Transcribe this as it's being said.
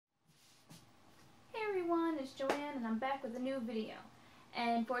I'm back with a new video.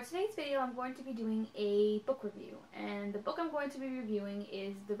 And for today's video I'm going to be doing a book review, and the book I'm going to be reviewing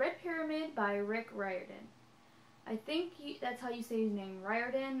is The Red Pyramid by Riordan. I think that's how you say his name,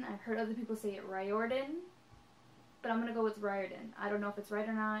 Riordan. I've heard other people say it Riordan, but I'm going to go with Riordan. I don't know if it's right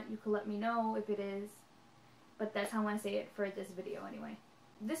or not. You could let me know if it is, but that's how I'm going to say it for this video anyway.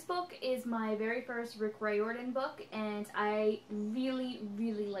 This book is my very first Riordan book, and I really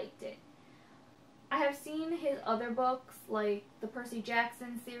liked it. I have seen his other books, like the Percy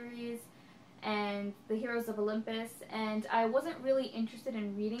Jackson series and the Heroes of Olympus, and I wasn't really interested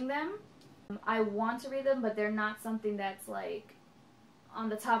in reading them. I want to read them, but they're not something that's like on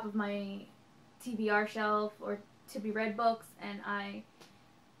the top of my TBR shelf or to be read books, and I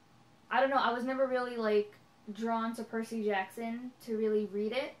don't know, I was never really like drawn to Percy Jackson to really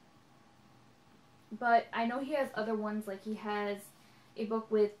read it. But I know he has other ones, like he has a book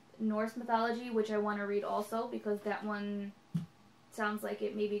with Norse mythology, which I want to read also because that one sounds like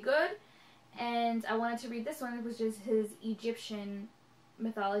it may be good. And I wanted to read this one, which is his Egyptian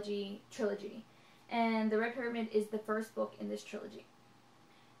mythology trilogy. And The Red Pyramid is the first book in this trilogy.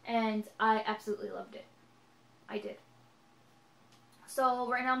 And I absolutely loved it. I did. So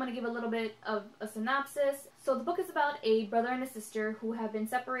right now I'm going to give a little bit of a synopsis. So the book is about a brother and a sister who have been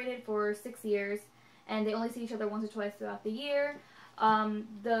separated for 6 years, and they only see each other once or twice throughout the year.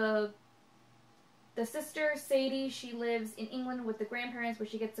 The sister, Sadie, she lives in England with the grandparents where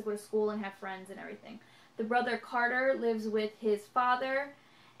she gets to go to school and have friends and everything. The brother, Carter, lives with his father,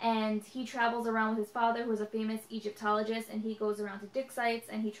 and he travels around with his father, who is a famous Egyptologist, and he goes around to dig sites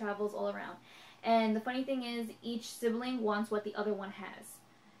and he travels all around. And the funny thing is, each sibling wants what the other one has.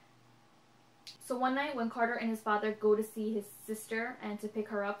 So one night when Carter and his father go to see his sister and to pick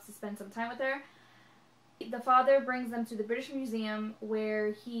her up to spend some time with her, the father brings them to the British Museum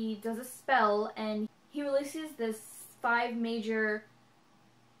where he does a spell and he releases the 5 major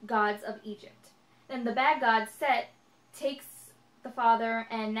gods of Egypt. Then the bad god, Set, takes the father,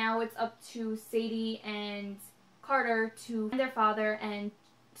 and now it's up to Sadie and Carter to find their father and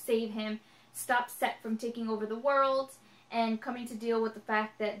save him, stop Set from taking over the world, and coming to deal with the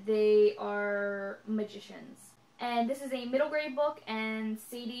fact that they are magicians. And this is a middle grade book, and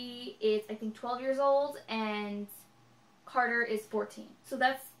Sadie is, I think, 12 years old, and Carter is 14. So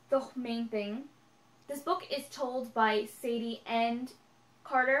that's the main thing. This book is told by Sadie and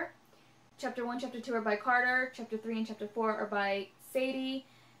Carter. Chapter 1, Chapter 2 are by Carter. Chapter 3 and Chapter 4 are by Sadie.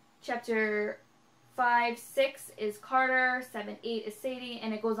 Chapter 5, 6 is Carter. 7, 8 is Sadie,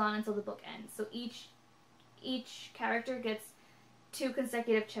 and it goes on until the book ends. So each character gets 2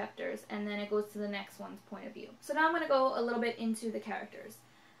 consecutive chapters, and then it goes to the next one's point of view. So now I'm going to go a little bit into the characters.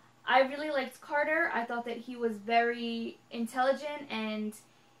 I really liked Carter. I thought that he was very intelligent, and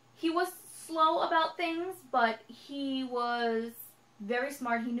he was slow about things, but he was very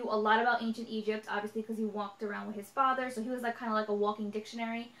smart. He knew a lot about ancient Egypt, obviously because he walked around with his father, so he was like kind of like a walking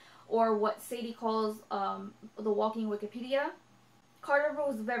dictionary, or what Sadie calls the walking Wikipedia. Carter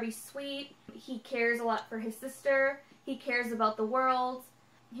was very sweet. He cares a lot for his sister. He cares about the world.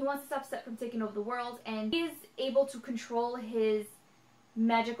 He wants to stop Set from taking over the world, and he is able to control his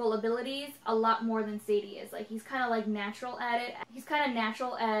magical abilities a lot more than Sadie is. Like, he's kind of like natural at it. He's kind of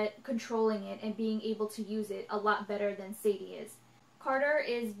natural at controlling it and being able to use it a lot better than Sadie is. Carter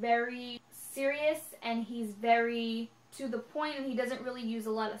is very serious, and he's very to the point, and he doesn't really use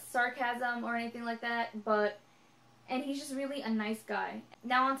a lot of sarcasm or anything like that, and he's just really a nice guy.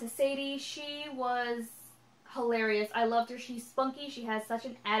 Now on to Sadie. She was hilarious. I loved her. She's spunky. She has such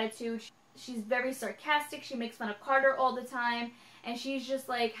an attitude. She's very sarcastic. She makes fun of Carter all the time, and she's just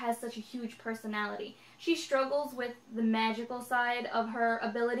like has such a huge personality. She struggles with the magical side of her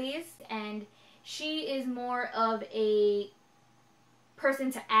abilities, and she is more of a person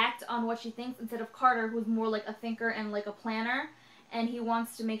to act on what she thinks instead of Carter, who's more like a thinker and like a planner, and he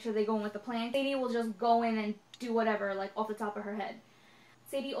wants to make sure they go in with the plan. Sadie will just go in and do whatever, like off the top of her head.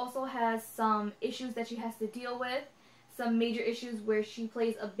 Sadie also has some issues that she has to deal with, some major issues where she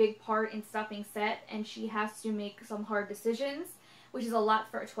plays a big part in stopping Set, and she has to make some hard decisions, which is a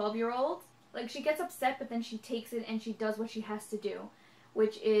lot for a 12-year-old. Like, she gets upset, but then she takes it and she does what she has to do,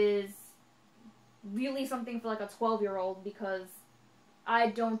 which is really something for like a 12-year-old, because I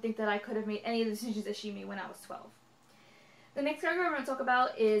don't think that I could have made any of the decisions that she made when I was 12. The next character I'm going to talk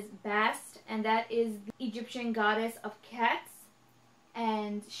about is Bast, and that is the Egyptian goddess of cats.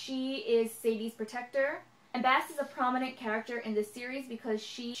 And she is Sadie's protector. And Bast is a prominent character in this series because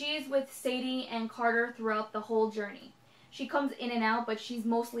she is with Sadie and Carter throughout the whole journey. She comes in and out, but she's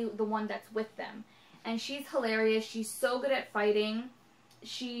mostly the one that's with them. And she's hilarious. She's so good at fighting.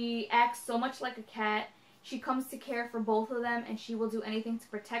 She acts so much like a cat. she comes to care for both of them, and she will do anything to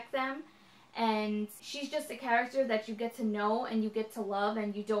protect them. And she's just a character that you get to know and you get to love,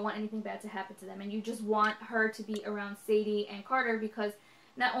 and you don't want anything bad to happen to them. And you just want her to be around Sadie and Carter because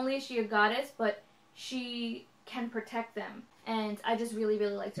not only is she a goddess, but she can protect them. And I just really,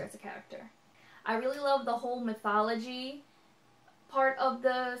 really liked her as a character. I really love the whole mythology part of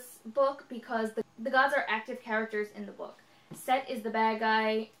this book because the gods are active characters in the book. Set is the bad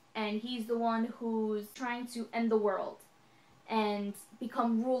guy, and he's the one who's trying to end the world and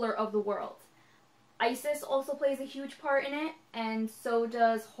become ruler of the world. Isis also plays a huge part in it, and so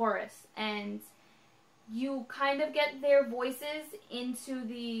does Horus. And you kind of get their voices into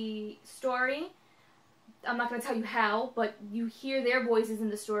the story. I'm not going to tell you how, but you hear their voices in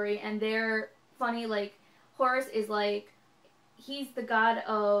the story, and they're funny. Like, Horus is like, he's the god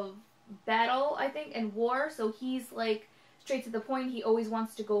of battle, I think, and war, so he's like straight to the point. He always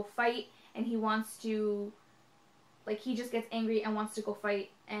wants to go fight, and he wants to, like, he just gets angry and wants to go fight,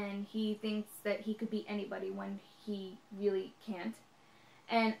 and he thinks that he could beat anybody when he really can't.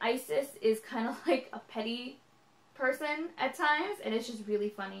 And Isis is kind of like a petty person at times, and it's just really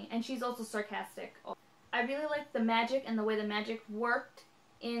funny, and she's also sarcastic. I really liked the magic and the way the magic worked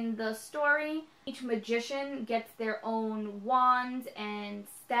in the story. Each magician gets their own wand and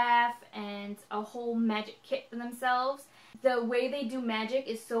staff and a whole magic kit for themselves. The way they do magic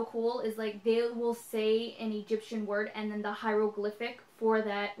is so cool, is like they will say an Egyptian word and then the hieroglyphic for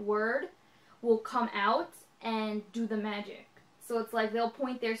that word will come out and do the magic. So it's like they'll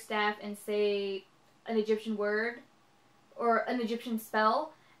point their staff and say an Egyptian word or an Egyptian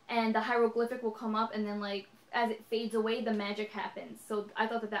spell, and the hieroglyphic will come up, and then like as it fades away, the magic happens. So I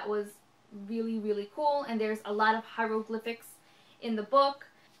thought that that was really, really cool, and there's a lot of hieroglyphics in the book.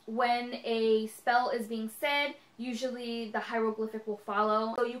 When a spell is being said, usually the hieroglyphic will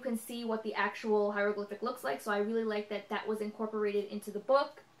follow, so you can see what the actual hieroglyphic looks like. So I really like that that was incorporated into the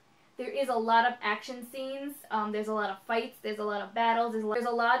book. There is a lot of action scenes, there's a lot of fights, there's a lot of battles, there's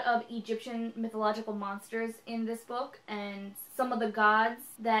a lot of Egyptian mythological monsters in this book, and some of the gods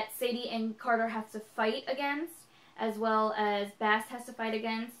that Sadie and Carter have to fight against, as well as Bast has to fight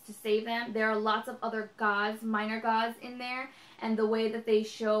against to save them. There are lots of other gods, minor gods in there, and the way that they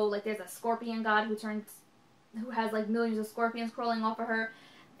show, like there's a scorpion god who has like millions of scorpions crawling off of her,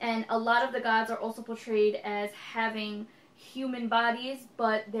 and a lot of the gods are also portrayed as having human bodies,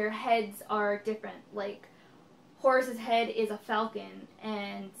 but their heads are different. Like Horus's head is a falcon,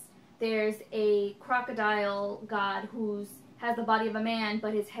 and there's a crocodile god who has the body of a man,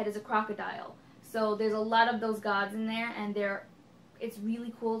 but his head is a crocodile. So there's a lot of those gods in there, and it's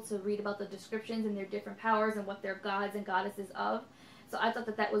really cool to read about the descriptions and their different powers and what they're gods and goddesses of. So I thought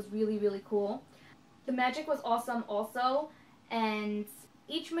that that was really, really cool. The magic was awesome also, and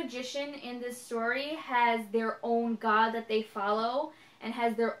each magician in this story has their own god that they follow and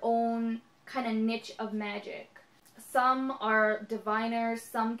has their own kind of niche of magic. Some are diviners,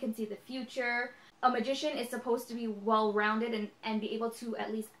 some can see the future. A magician is supposed to be well-rounded and be able to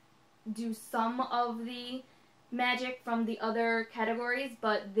at least do some of the magic from the other categories,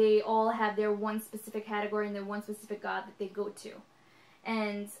 but they all have their one specific category and their one specific god that they go to.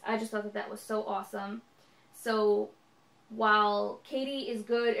 And I just thought that that was so awesome. So while Katie is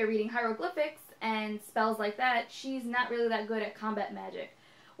good at reading hieroglyphics and spells like that, she's not really that good at combat magic.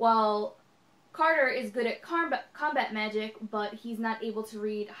 While Carter is good at combat magic, but he's not able to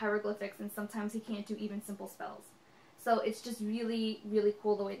read hieroglyphics, and sometimes he can't do even simple spells. So it's just really, really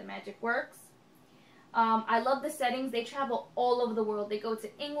cool the way the magic works. I love the settings. They travel all over the world. They go to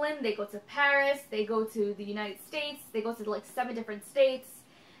England, they go to Paris, they go to the United States, they go to like 7 different states.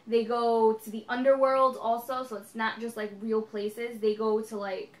 They go to the underworld also, so it's not just like real places. They go to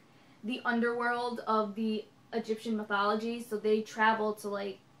like the underworld of the Egyptian mythology, so they travel to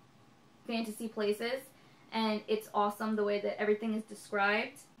like fantasy places, and it's awesome the way that everything is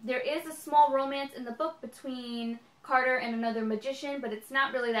described. There is a small romance in the book between Carter and another magician, but it's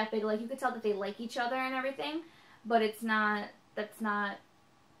not really that big. Like, you could tell that they like each other and everything, but that's not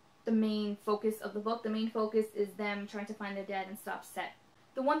the main focus of the book. The main focus is them trying to find their dad and stop Set.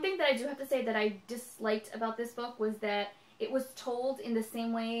 The one thing that I do have to say that I disliked about this book was that it was told in the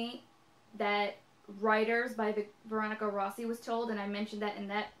same way that Writers by Veronica Rossi was told, and I mentioned that in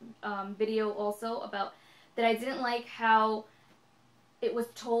that video also, about that I didn't like how it was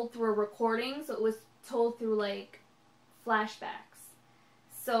told through a recording, so it was told through like flashbacks.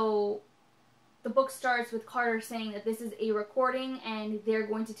 So the book starts with Carter saying that this is a recording and they're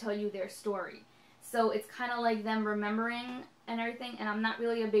going to tell you their story. So it's kind of like them remembering and everything, and I'm not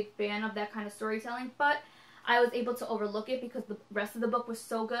really a big fan of that kind of storytelling, but I was able to overlook it because the rest of the book was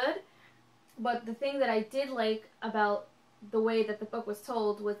so good But the thing that I did like about the way that the book was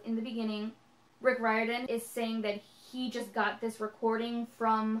told was, in the beginning, Rick Riordan is saying that he just got this recording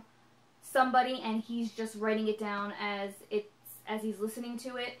from somebody and he's just writing it down as he's listening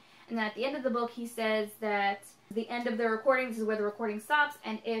to it. And then at the end of the book, he says that the end of the recording, this is where the recording stops,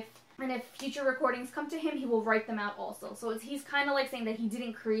 and if future recordings come to him, he will write them out also. So he's kind of like saying that he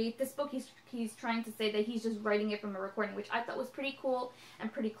didn't create this book. He's trying to say that he's just writing it from a recording, which I thought was pretty cool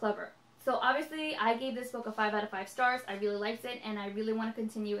and pretty clever. So obviously, I gave this book a 5 out of 5 stars. I really liked it, and I really want to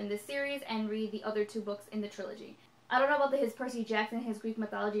continue in this series and read the other 2 books in the trilogy. I don't know about his Percy Jackson, his Greek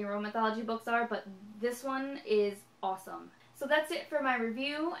mythology and Roman mythology books are, but this one is awesome. So that's it for my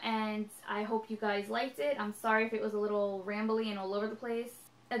review, and I hope you guys liked it. I'm sorry if it was a little rambly and all over the place.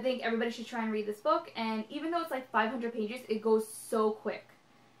 I think everybody should try and read this book, and even though it's like 500 pages, it goes so quick.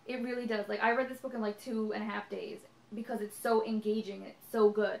 It really does. Like, I read this book in like 2.5 days because it's so engaging. It's so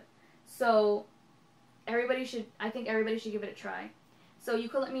good. So I think everybody should give it a try. So you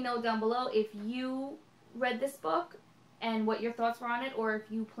can let me know down below if you read this book and what your thoughts were on it, or if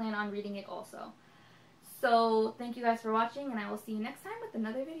you plan on reading it also. So thank you guys for watching, and I will see you next time with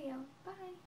another video. Bye!